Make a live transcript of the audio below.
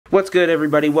What's good,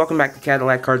 everybody? Welcome back to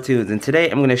Cadillac Cartoonz, and today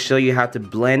I'm going to show you how to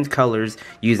blend colors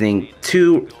using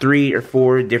 2, 3, or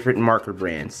 4 different marker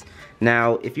brands.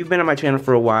 Now, if you've been on my channel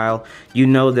for a while, you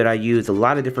know that I use a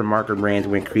lot of different marker brands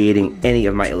when creating any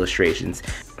of my illustrations.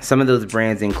 Some of those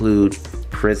brands include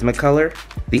Prismacolor,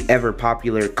 the ever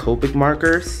popular Copic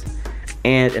Markers,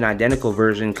 and an identical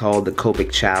version called the Copic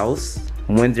Ciao's,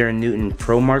 Winsor & Newton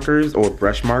Pro Markers or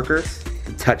Brush Markers,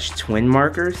 the Touch Twin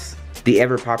Markers, the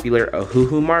ever popular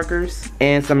Ohuhu markers,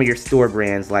 and some of your store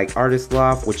brands like Artist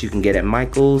Loft, which you can get at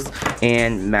Michael's,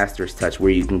 and Master's Touch,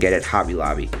 where you can get at Hobby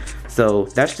Lobby. So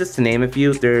that's just to name a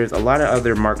few. There's a lot of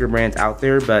other marker brands out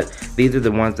there, but these are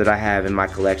the ones that I have in my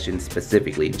collection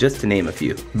specifically, just to name a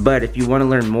few. But if you want to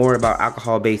learn more about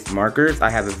alcohol-based markers, I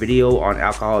have a video on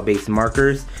alcohol-based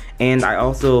markers, and I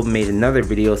also made another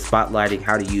video spotlighting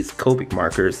how to use Copic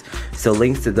markers. So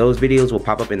links to those videos will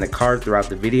pop up in the card throughout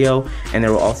the video, and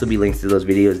there will also be links to those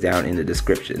videos down in the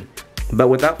description. But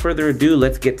without further ado,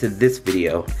 let's get to this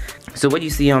video. So what you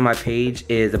see on my page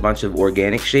is a bunch of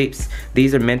organic shapes.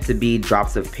 These are meant to be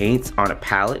drops of paint on a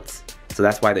palette, so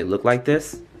that's why they look like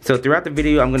this. So throughout the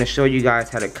video, I'm going to show you guys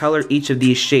how to color each of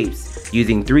these shapes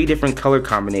using 3 different color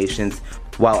combinations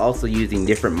while also using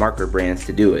different marker brands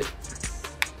to do it.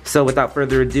 So without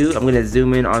further ado, I'm going to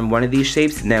zoom in on one of these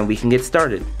shapes and then we can get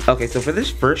started. Okay, so for this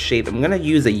first shape, I'm going to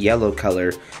use a yellow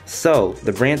color. So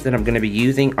the brands that I'm going to be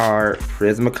using are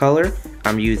Prismacolor.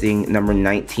 I'm using number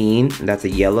 19, that's a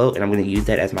yellow, and I'm going to use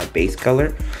that as my base color.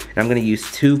 And I'm going to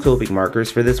use 2 Copic markers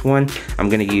for this one. I'm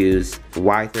going to use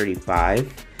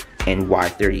Y35 and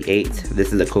Y38.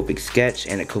 This is a Copic Sketch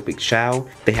and a Copic Ciao.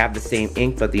 They have the same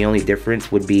ink, but the only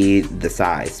difference would be the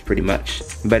size, pretty much.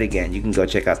 But again, you can go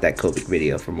check out that Copic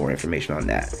video for more information on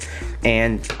that.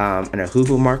 And an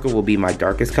Ohuhu marker will be my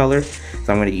darkest color, so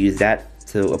I'm going to use that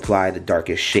to apply the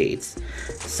darkest shades.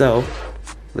 So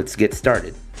let's get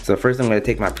started. So first I'm going to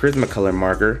take my Prismacolor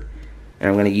marker, and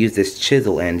I'm going to use this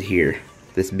chisel end here,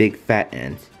 this big fat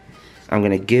end. I'm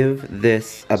going to give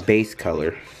this a base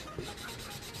color.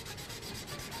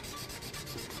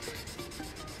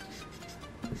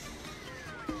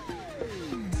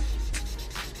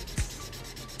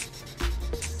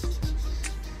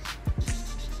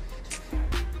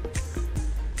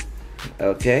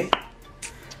 Okay,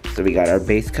 so we got our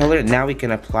base color. Now we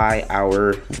can apply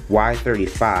our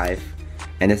Y35,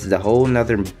 and this is a whole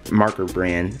nother marker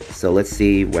brand, so let's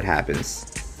see what happens.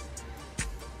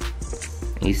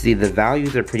 You see the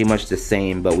values are pretty much the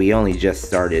same, but we only just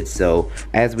started, so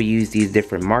as we use these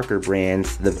different marker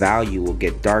brands, the value will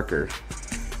get darker.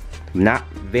 Not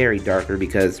very darker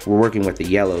because we're working with the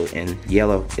yellow, and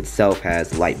yellow itself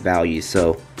has light values,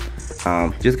 so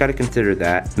just got to consider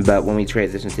that. But when we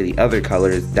transition to the other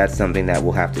colors, that's something that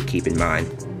we'll have to keep in mind.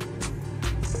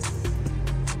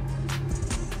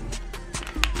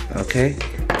 Okay,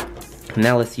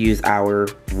 now let's use our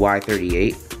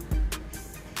Y38.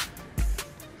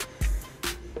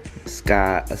 It's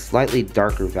got a slightly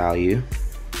darker value.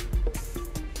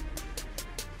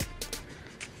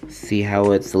 See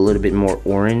how it's a little bit more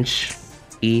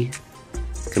orange-y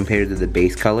compared to the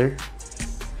base color?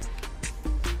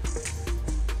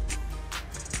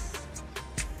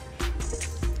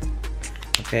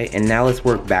 Okay, and now let's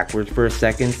work backwards for a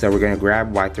second. So we're going to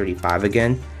grab Y35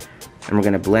 again, and we're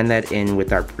going to blend that in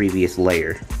with our previous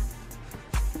layer.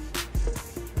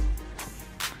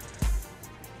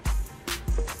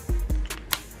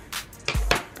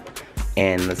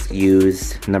 And let's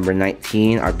use number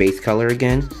 19, our base color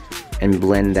again, and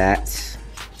blend that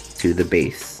to the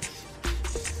base.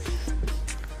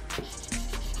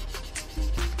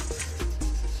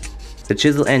 The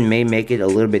chisel end may make it a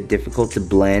little bit difficult to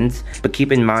blend, but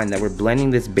keep in mind that we're blending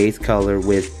this base color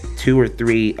with 2 or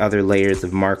 3 other layers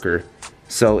of marker.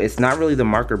 So it's not really the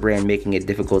marker brand making it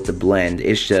difficult to blend,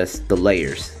 it's just the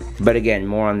layers. But again,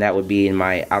 more on that would be in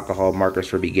my alcohol markers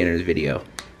for beginners video.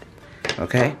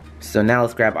 Okay, so now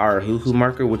let's grab our Ohuhu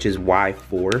marker, which is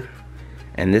Y4.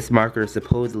 And this marker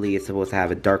supposedly is supposed to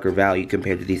have a darker value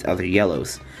compared to these other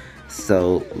yellows.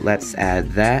 So let's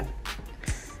add that.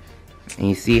 And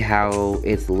you see how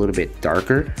it's a little bit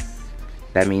darker?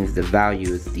 That means the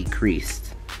value is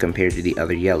decreased compared to the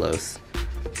other yellows.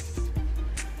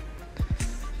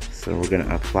 So we're going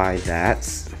to apply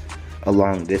that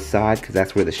along this side because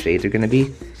that's where the shades are going to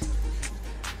be.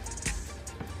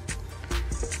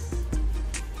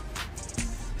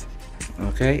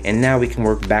 Okay, and now we can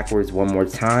work backwards one more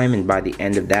time, and by the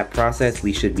end of that process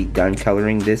we should be done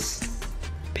coloring this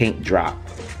paint drop.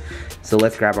 So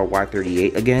let's grab our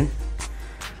Y38 again.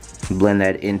 Blend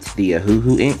that into the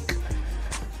Ohuhu ink.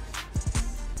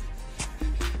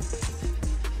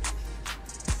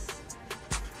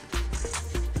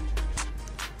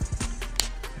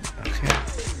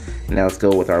 Now let's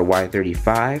go with our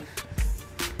Y35.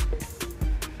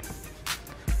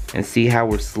 And see how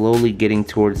we're slowly getting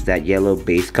towards that yellow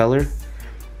base color?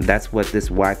 That's what this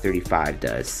Y35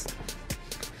 does.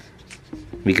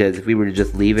 Because if we were to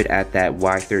just leave it at that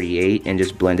Y38 and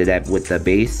just blend it up with the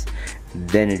base,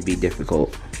 then it'd be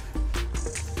difficult.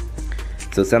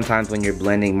 So sometimes when you're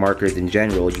blending markers in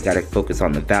general, you gotta focus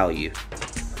on the value.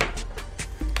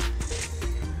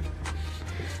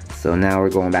 So now we're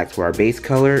going back to our base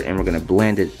color and we're gonna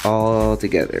blend it all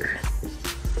together.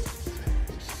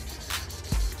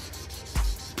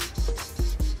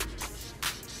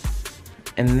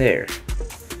 And there.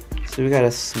 So we got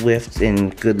a swift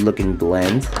and good looking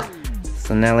blend.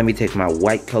 So now let me take my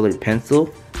white colored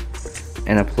pencil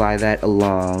and apply that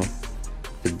along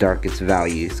the darkest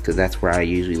values, because that's where I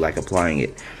usually like applying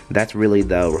it. That's really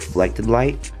the reflected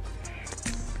light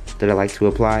that I like to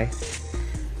apply.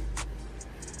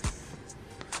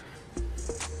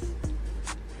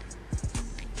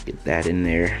 Get that in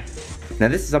there. Now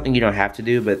this is something you don't have to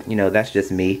do, but you know, that's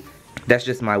just me. That's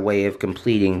just my way of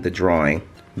completing the drawing.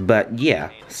 But yeah,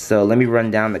 so let me run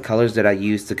down the colors that I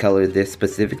used to color this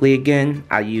specifically again.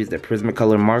 I used the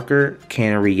Prismacolor marker,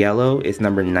 Canary Yellow, it's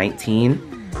number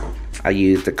 19. I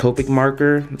used the Copic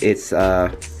marker, it's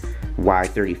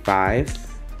Y35.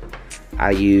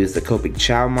 I used the Copic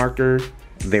Ciao marker,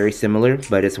 very similar,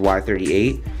 but it's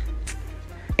Y38.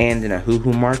 And then a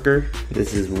Hoo-Hoo marker,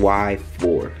 this is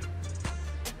Y4.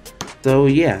 So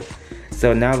yeah.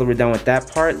 So now that we're done with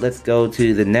that part, let's go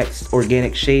to the next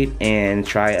organic shape and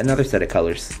try another set of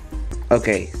colors.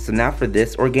 Okay, so now for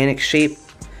this organic shape,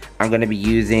 I'm going to be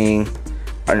using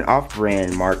an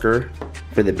off-brand marker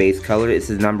for the base color.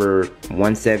 This is number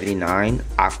 179,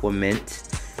 Aqua Mint.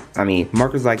 I mean,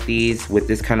 markers like these with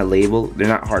this kind of label, they're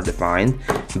not hard to find,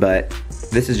 but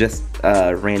this is just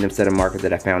a random set of markers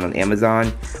that I found on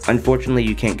Amazon. Unfortunately,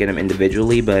 you can't get them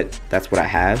individually, but that's what I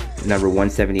have, number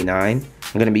 179.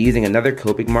 I'm going to be using another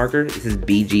Copic marker. This is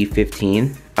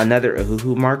BG15. Another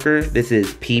Hoo-Hoo marker. This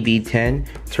is PB10,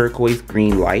 Turquoise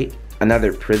Green Light.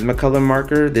 Another Prismacolor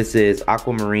marker. This is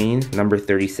Aquamarine, number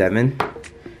 37.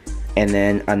 And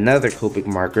then another Copic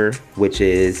marker, which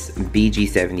is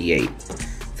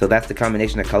BG78. So that's the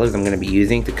combination of colors I'm going to be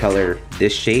using to color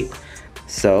this shape.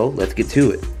 So let's get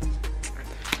to it.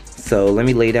 So let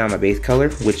me lay down my base color,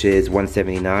 which is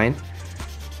 179.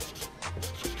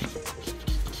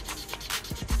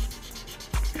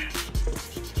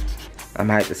 I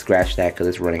might have to scratch that because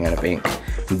it's running out of ink.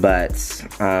 But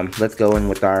let's go in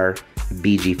with our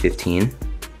BG15.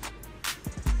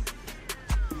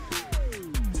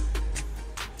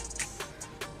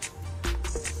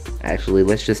 Actually,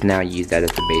 let's just now use that as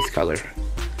the base color,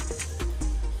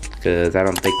 because I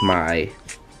don't think my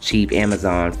cheap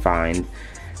Amazon find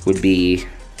would be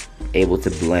able to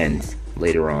blend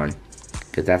later on,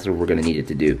 because that's what we're going to need it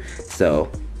to do. So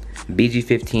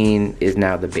BG15 is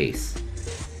now the base.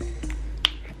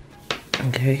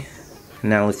 Okay,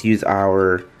 now let's use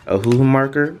our Hoo-Hoo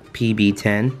marker,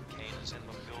 PB10.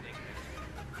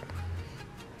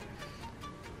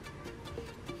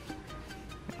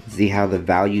 See how the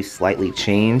value slightly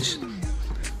changed?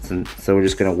 So we're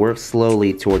just going to work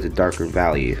slowly towards a darker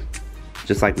value,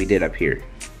 just like we did up here.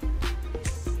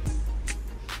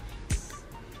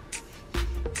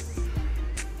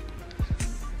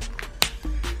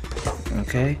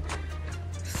 Okay,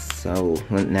 so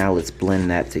now let's blend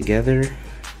that together.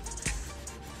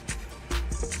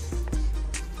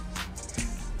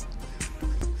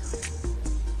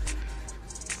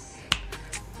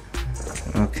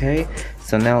 Okay,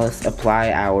 so now let's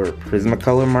apply our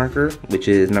Prismacolor marker, which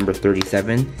is number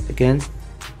 37 again.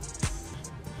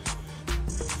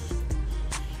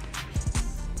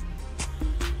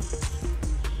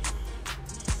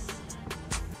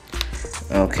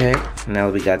 Okay, now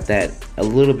that we got that a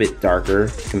little bit darker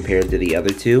compared to the other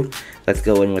two, let's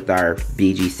go in with our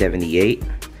BG78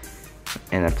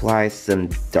 and apply some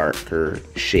darker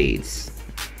shades.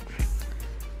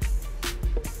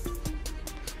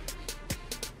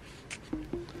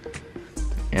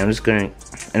 And I'm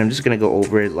just gonna go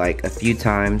over it like a few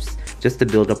times just to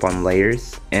build up on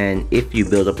layers. And if you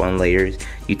build up on layers,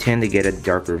 you tend to get a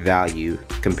darker value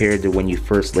compared to when you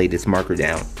first lay this marker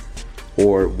down,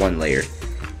 or one layer.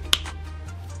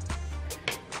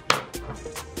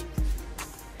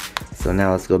 So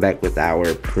now let's go back with our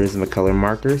Prismacolor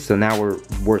marker. So now we're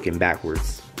working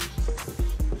backwards,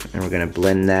 and we're gonna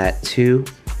blend that too.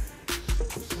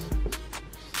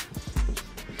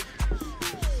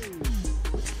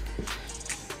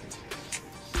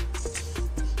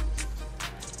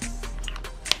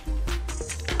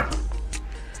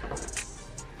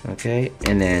 Okay,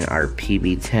 and then our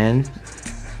PB10.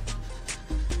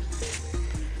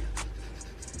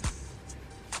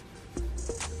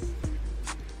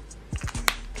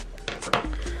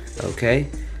 Okay,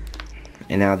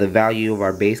 and now the value of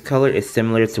our base color is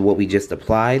similar to what we just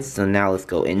applied, so now let's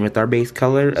go in with our base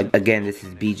color. Again, this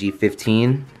is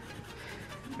BG15,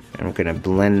 and we're gonna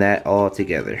blend that all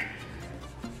together.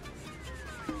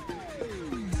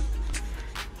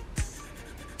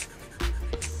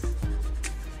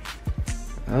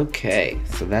 Okay,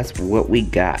 so that's what we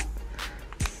got.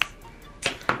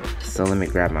 So let me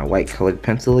grab my white colored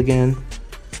pencil again.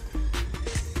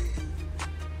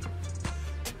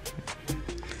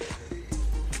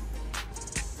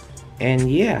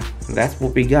 And yeah, that's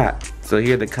what we got. So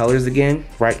here are the colors again,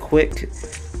 right quick.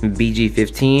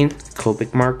 BG15,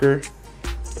 Copic marker.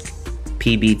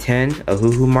 PB10, a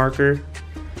hoo-hoo marker.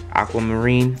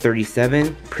 Aquamarine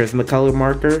 37, Prismacolor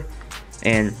marker.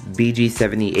 And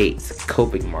BG78,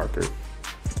 Copic marker.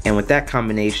 And with that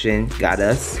combination, got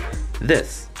us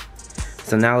this.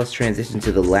 So now let's transition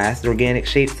to the last organic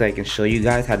shape so I can show you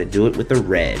guys how to do it with the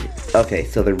red. Okay,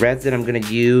 so the reds that I'm gonna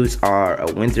use are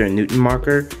a Winsor & Newton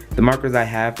marker. The markers I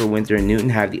have for Winsor & Newton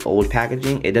have the old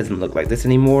packaging. It doesn't look like this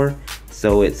anymore,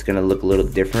 so it's gonna look a little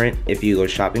different if you go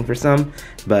shopping for some.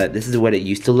 But this is what it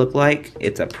used to look like.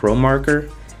 It's a pro marker.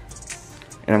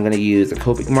 And I'm gonna use a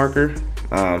Copic marker,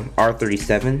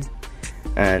 R37,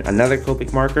 and another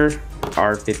Copic marker,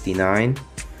 R59,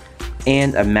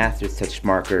 and a Master's Touch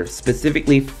marker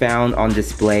specifically found on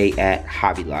display at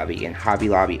Hobby Lobby and Hobby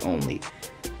Lobby only.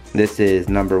 This is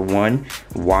number 1,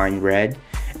 wine red.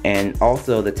 And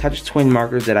also the Touch Twin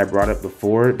markers that I brought up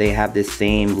before, they have this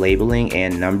same labeling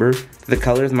and number. The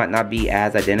colors might not be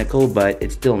as identical, but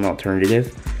it's still an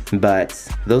alternative. But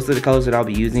those are the colors that I'll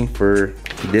be using for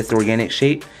this organic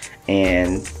shape,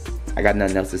 and I got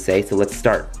nothing else to say, so let's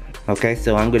start. Okay,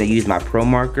 so I'm gonna use my pro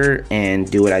marker and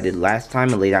do what I did last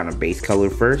time and lay down a base color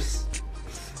first.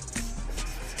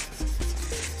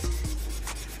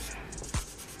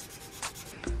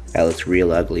 That looks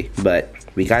real ugly, but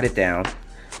we got it down.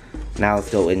 Now let's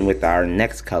go in with our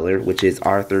next color, which is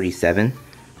R37.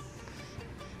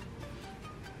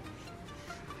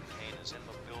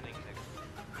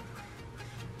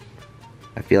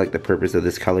 I feel like the purpose of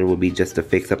this color will be just to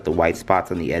fix up the white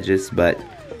spots on the edges, but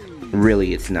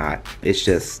really it's not. It's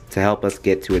just to help us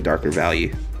get to a darker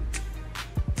value.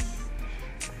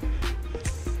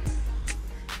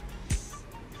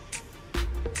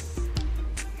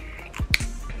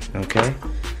 Okay.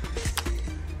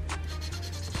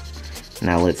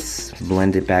 Now let's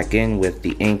blend it back in with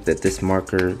the ink that this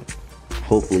marker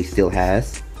hopefully still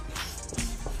has.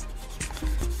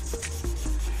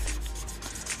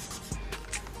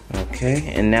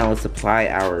 Okay, and now let's apply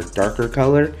our darker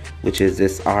color, which is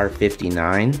this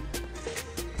R59.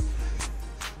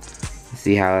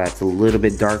 See how that's a little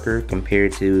bit darker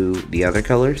compared to the other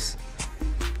colors,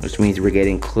 which means we're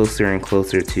getting closer and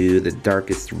closer to the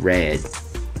darkest red.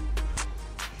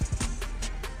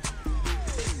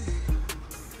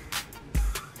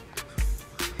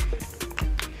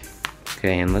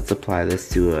 Okay, and let's apply this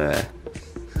to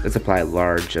let's apply a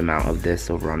large amount of this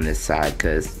over on this side,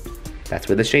 because that's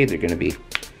where the shades are gonna be.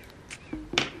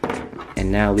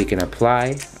 And now we can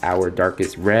apply our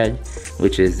darkest red,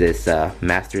 which is this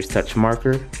Master's Touch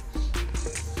marker.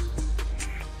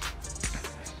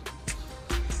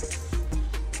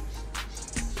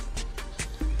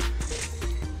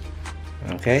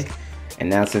 Okay, and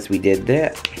now since we did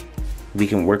that, we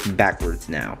can work backwards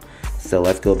now. So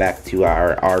let's go back to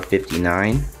our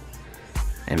R59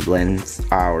 and blend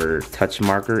our touch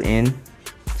marker in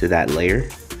to that layer.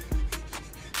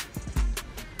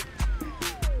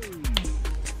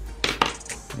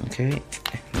 Okay,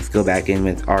 let's go back in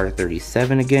with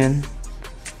R37 again.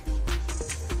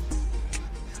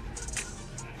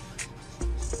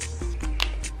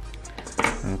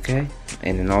 Okay,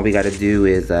 and then all we got to do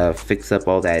is fix up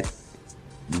all that,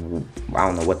 I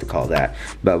don't know what to call that,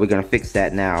 but we're going to fix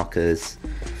that now because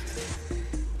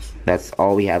that's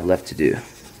all we have left to do.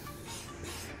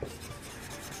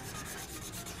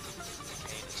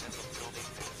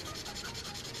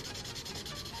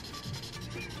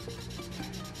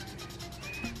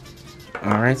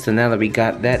 Alright, so now that we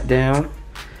got that down,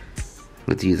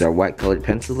 let's use our white colored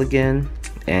pencil again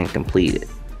and complete it.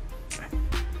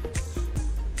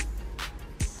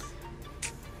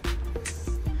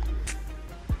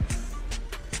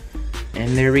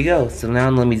 And there we go. So now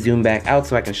let me zoom back out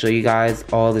so I can show you guys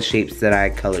all the shapes that I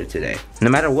colored today. No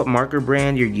matter what marker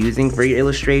brand you're using for your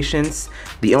illustrations,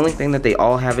 the only thing that they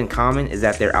all have in common is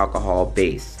that they're alcohol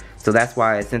based. So that's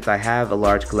why, since I have a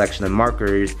large collection of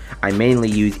markers, I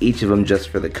mainly use each of them just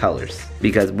for the colors.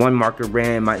 Because one marker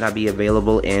brand might not be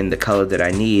available in the color that I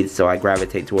need, so I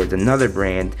gravitate towards another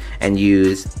brand and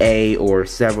use a or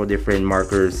several different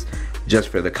markers just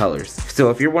for the colors. So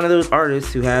if you're one of those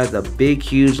artists who has a big,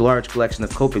 huge, large collection of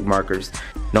Copic markers,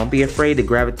 don't be afraid to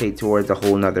gravitate towards a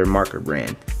whole nother marker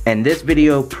brand. And this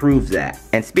video proves that.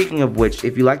 And speaking of which,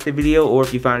 if you liked the video or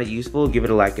if you found it useful, give it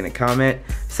a like and a comment,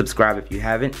 subscribe if you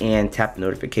haven't, and tap the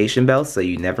notification bell so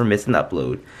you never miss an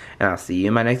upload. And I'll see you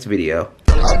in my next video.